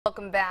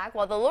Welcome back.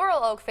 While the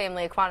Laurel Oak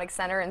Family Aquatic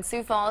Center in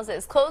Sioux Falls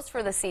is closed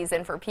for the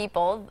season for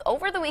people,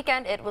 over the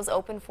weekend it was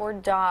open for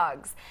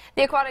dogs.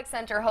 The Aquatic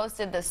Center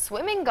hosted the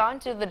Swimming Gone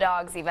to the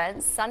Dogs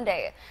event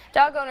Sunday.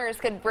 Dog owners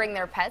could bring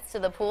their pets to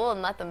the pool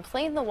and let them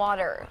play in the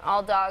water.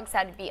 All dogs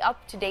had to be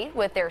up to date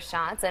with their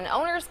shots, and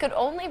owners could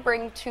only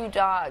bring 2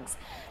 dogs.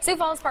 Sioux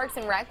Falls Parks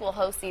and Rec will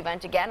host the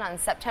event again on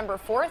September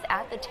 4th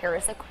at the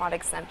Terrace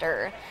Aquatic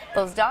Center.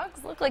 Those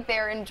dogs look like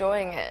they're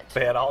enjoying it.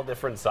 They had all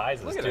different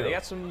sizes, Look at too. it. They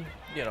got some,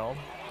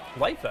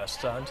 life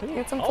vests on, too.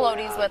 Get some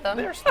floaties with them.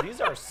 These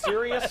are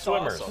serious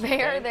swimmers. awesome.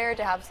 They are there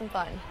to have some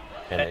fun.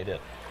 And they did.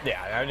 Yeah,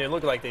 I mean, it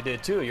looked like they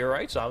did, too. You're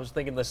right. So I was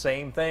thinking the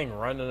same thing,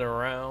 running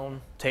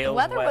around, tails The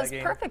weather wagging.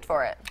 was perfect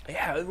for it.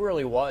 Yeah, it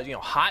really was.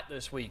 Hot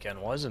this weekend,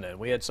 wasn't it?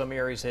 We had some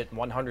areas hit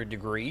 100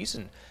 degrees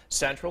in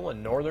central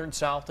and northern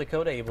South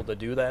Dakota, able to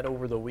do that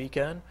over the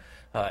weekend.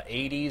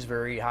 80s,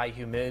 very high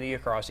humidity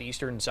across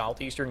eastern and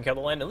southeastern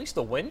Kettle-Land. At least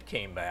the wind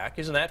came back.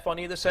 Isn't that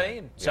funny to say?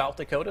 In South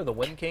Dakota, the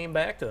wind came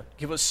back to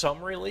give us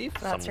some relief.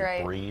 That's Some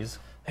right. breeze.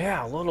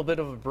 Yeah, a little bit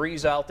of a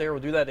breeze out there.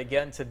 We'll do that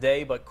again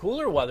today, but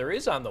cooler weather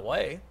is on the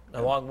way.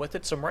 Along with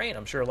it, some rain.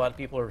 I'm sure a lot of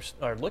people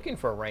are looking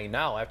for rain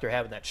now after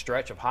having that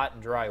stretch of hot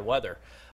and dry weather.